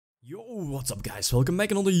What's up guys, welcome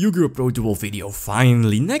back another YgoPro duel video.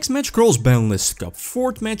 Finally, next match Cross-Banlist Cup,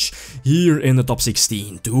 4th match here in the top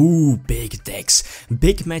 16. Two big decks,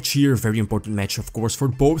 big match here, very important match of course for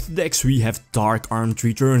both decks. We have Dark Armed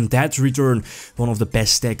Return, one of the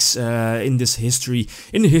best decks in the history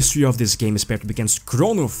of this game, is paired up against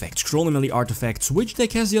Chronomaly artifacts. Which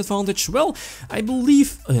deck has the advantage? Well, I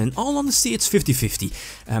believe in all honesty it's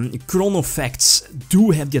 50-50. Chronofacts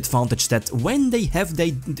do have the advantage that when they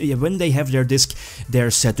have their disc,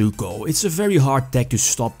 they're set to go. It's a very hard deck to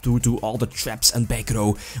stop due to all the traps and back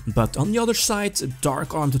row, but on the other side,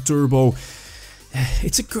 Dark Armed Turbo,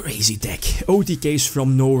 it's a crazy deck. OTKs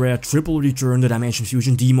from nowhere, triple return, the Dimension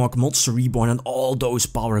Fusion, Demog, Monster Reborn, and all those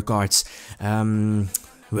power cards.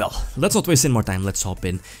 Well, let's not waste any more time, let's hop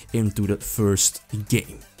into the first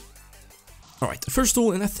game. Alright, first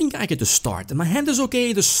duel, and I think I get to start. My hand is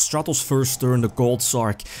okay, the Stratos first turn, the Gold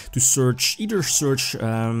Sark to search,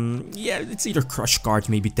 it's either Crush card,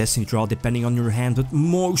 maybe Destiny Draw, depending on your hand, but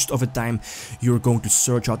most of the time you're going to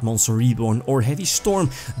search out Monster Reborn or Heavy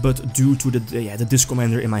Storm, but due to the Disc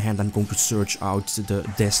Commander in my hand, I'm going to search out the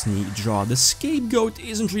Destiny Draw. The Scapegoat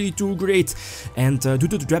isn't really too great, and due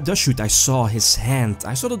to the Devpro shoot, I saw his hand,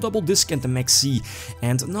 I saw the double disc and the Maxi,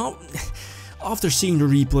 and now, after seeing the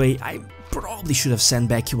replay, I probably should have sent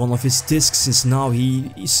back one of his discs, since now he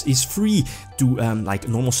is free to like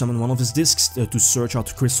normal summon one of his discs to search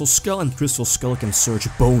out Crystal Skull, and Crystal Skull can search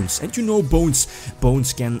Bones, and you know Bones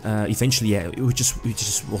can eventually, which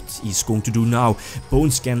is what he's going to do now.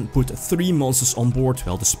 Bones can put 3 monsters on board,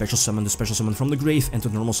 well, the special summon from the grave, and the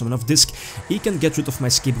normal summon of disc. He can get rid of my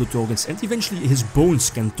Scapegoat tokens, and eventually his Bones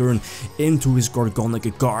can turn into his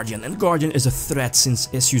Gorgonic Guardian, and Guardian is a threat, since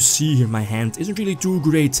as you see here my hand isn't really too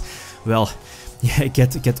great. Well, yeah,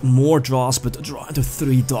 get more draws, but draw into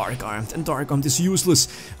 3 Dark Armed, and Dark Armed is useless.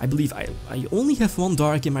 I believe I only have 1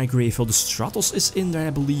 Dark in my grave. Well, the Stratos is in there, I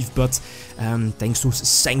believe, but thanks to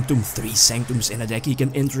Sanctum, 3 Sanctums in a deck, he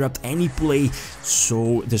can interrupt any play,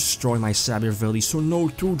 so destroy my Sabir Valley. So no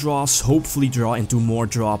 2 draws, hopefully draw into more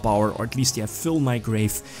draw power, or at least fill my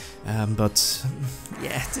grave. But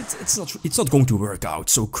yeah, it's not going to work out.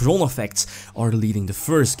 So Chronofacts are leading the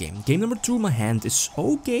first game. Game number 2, my hand is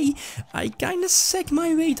okay. I kinda sack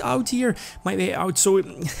my way out here. So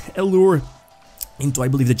Allure into, I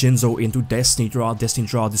believe, the Jinzo, into Destiny Draw,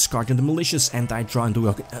 discard into Malicious, and I draw into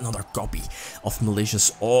another copy of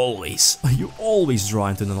Malicious. Always. You always draw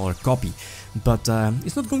into another copy. But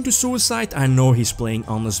he's not going to Suicide. I know he's playing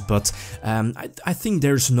honest, but I think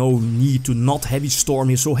there's no need to not Heavy Storm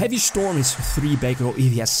here. So Heavy Storm is 3 back row.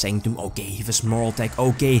 If he has Sanctum, okay. If he has Moral Attack,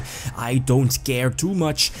 okay. I don't care too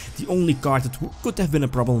much. The only card that could have been a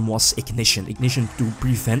problem was Ignition. Ignition to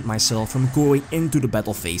prevent myself from going into the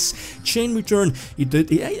battle phase. Chain Return,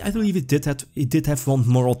 I believe it did have 1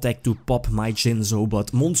 Moral Attack to pop my Jinzo,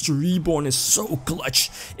 but Monster Reborn is so clutch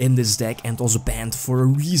in this deck, and also banned for a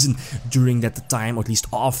reason during that time, or at least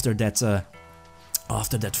after that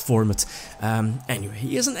format. Anyway,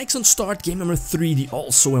 he has an excellent start. Game number 3, the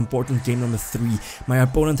also important game number 3. My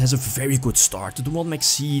opponent has a very good start. The 1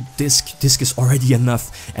 Maxi disc is already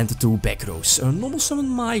enough, and the 2 back rows. Normal summon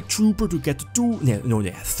my Trooper to get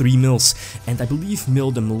 3 mills, and I believe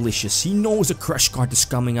mill the Malicious. He knows a Crush card is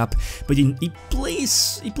coming up, but he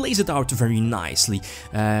plays it out very nicely,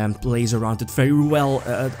 plays around it very well.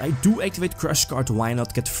 I do activate Crush card. Why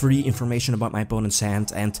not get free information about my opponent's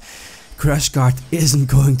hand? And Crush card isn't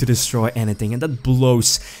going to destroy anything, and that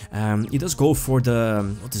blows. He does go for the,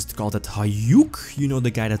 what is it called, that Hayuk? You know,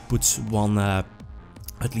 the guy that puts 1,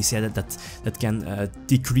 at least that can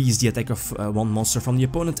decrease the attack of 1 monster from the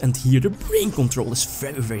opponent. And here the Brain Control is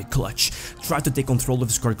very clutch. Try to take control of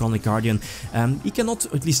his Gorgonic Guardian. He cannot,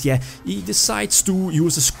 at least he decides to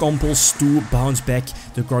use his Compulse to bounce back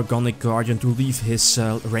the Gorgonic Guardian to leave his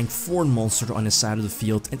rank 4 monster on his side of the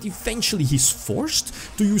field, and eventually he's forced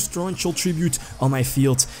to use Torrential Tribute on my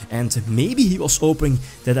field, and maybe he was hoping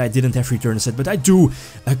that I didn't have return set, but I do.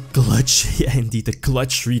 A clutch, yeah indeed, a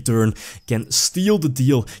clutch return can steal the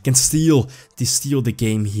deal. Can steal the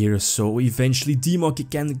game here. So eventually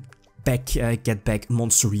Demog can get back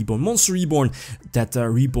Monster Reborn. Monster Reborn that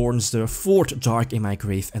reborns the 4th Dark in my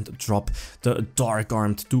grave and drop the Dark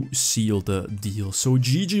Armed to seal the deal. So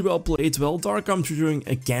GG, well played. Well, Dark Armed returning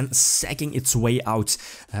again, sacking its way out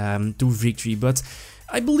to victory, but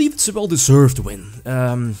I believe it's a well-deserved win.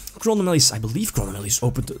 I believe Chronomaly's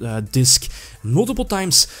opened disc multiple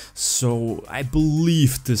times, so I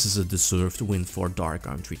believe this is a deserved win for Dark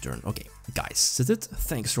Armed Return. Okay, guys, that's it.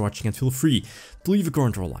 Thanks for watching, and feel free to leave a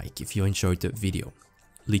comment or a like if you enjoyed the video.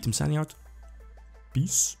 Lithium signing out.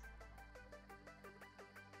 Peace.